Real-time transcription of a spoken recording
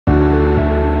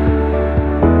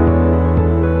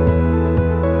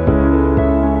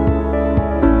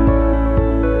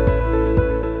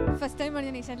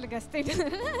ഏഷ്യാനെറ്റിൽ ഗസ്റ്റ് ആയിട്ട്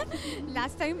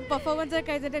last time performance ഒക്കെ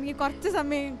കഴിഞ്ഞിട്ട് എനിക്ക് കുറച്ച്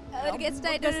സമയം ഗസ്റ്റ്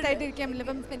ആയിട്ട് ഇരിക്കാൻ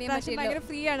പറ്റില്ല. ഭയങ്കര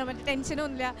ഫ്രീ ആണ്, മറ്റേ ടെൻഷനും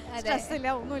ഇല്ല, സ്ട്രെസ് ഇല്ല,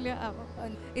 ഒന്നുമില്ല.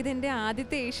 ഇതെൻ്റെ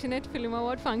ആദ്യത്തെ ഏഷ്യനെറ്റ് ഫിലിം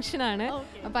അവാർഡ് ഫംഗ്ഷൻ ആണ്.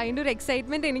 അപ്പം അതിൻ്റെ ഒരു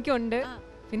എക്സൈറ്റ്മെൻറ്റ് എനിക്കുണ്ട്.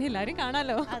 പിന്നെ എല്ലാവരും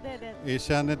കാണാമല്ലോ.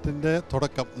 ഏഷ്യാനെറ്റിൻ്റെ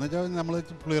തുടക്കം എന്ന് വെച്ചാൽ നമ്മൾ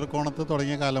പുളിയർക്കോണത്ത്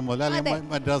തുടങ്ങിയ കാലം പോലെ അല്ലെങ്കിൽ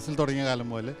മദ്രാസിൽ തുടങ്ങിയ കാലം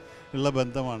പോലെ ഉള്ള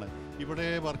ബന്ധമാണ്. ഇവിടെ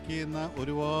വർക്ക് ചെയ്യുന്ന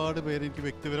ഒരുപാട് പേര് എനിക്ക്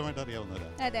വ്യക്തിപരമായിട്ട്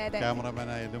അറിയാവുന്നവരാണ്. ക്യാമറമാൻ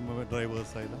ആയാലും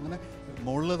ഡ്രൈവേഴ്സ് ആയാലും അങ്ങനെ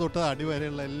മുകളിൽ തൊട്ട് അടി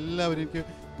വരെയുള്ള എല്ലാവരും എനിക്ക്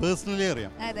പേഴ്സണലി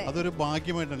അറിയാം. അതൊരു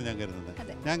ഭാഗ്യമായിട്ടാണ് ഞാൻ കരുതുന്നത്.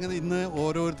 ഞാൻ അങ്ങനെ ഇന്ന്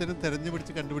ഓരോരുത്തരും തെരഞ്ഞു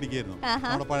പിടിച്ച് കണ്ടുപിടിക്കായിരുന്നു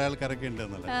നമ്മുടെ പഴയ ആൾക്കാരൊക്കെ ഉണ്ട്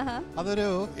എന്നുള്ളത്. അതൊരു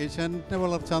ഏഷ്യാനെറ്റിന്റെ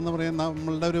വളർച്ച എന്ന് പറയുന്നത്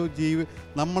നമ്മളുടെ ഒരു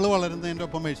നമ്മൾ വളരുന്നതിൻ്റെ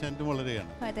ഒപ്പം ഏഷ്യാനെറ്റ്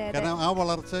വളരുകയാണ്. കാരണം ആ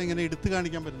വളർച്ച ഇങ്ങനെ എടുത്തു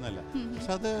കാണിക്കാൻ പറ്റുന്നതല്ല,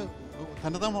 പക്ഷെ അത്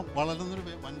വളരുന്നൊരു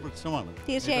വൻ വൃക്ഷമാണ്.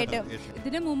 തീർച്ചയായിട്ടും.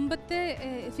 ഇതിന് മുമ്പത്തെ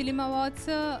ഫിലിം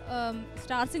അവാർഡ്സ്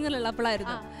സ്റ്റാർ സിംഗർ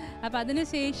ഉള്ളപ്പോഴായിരുന്നു. അപ്പൊ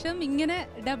അതിനുശേഷം ഇങ്ങനെ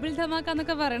ഡബിൾ ധമാക്ക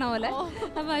എന്നൊക്കെ പറയണ പോലെ.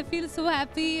 അപ്പൊ I feel so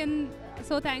happy and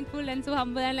so thankful and so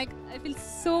humble and like I feel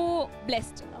so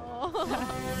blessed.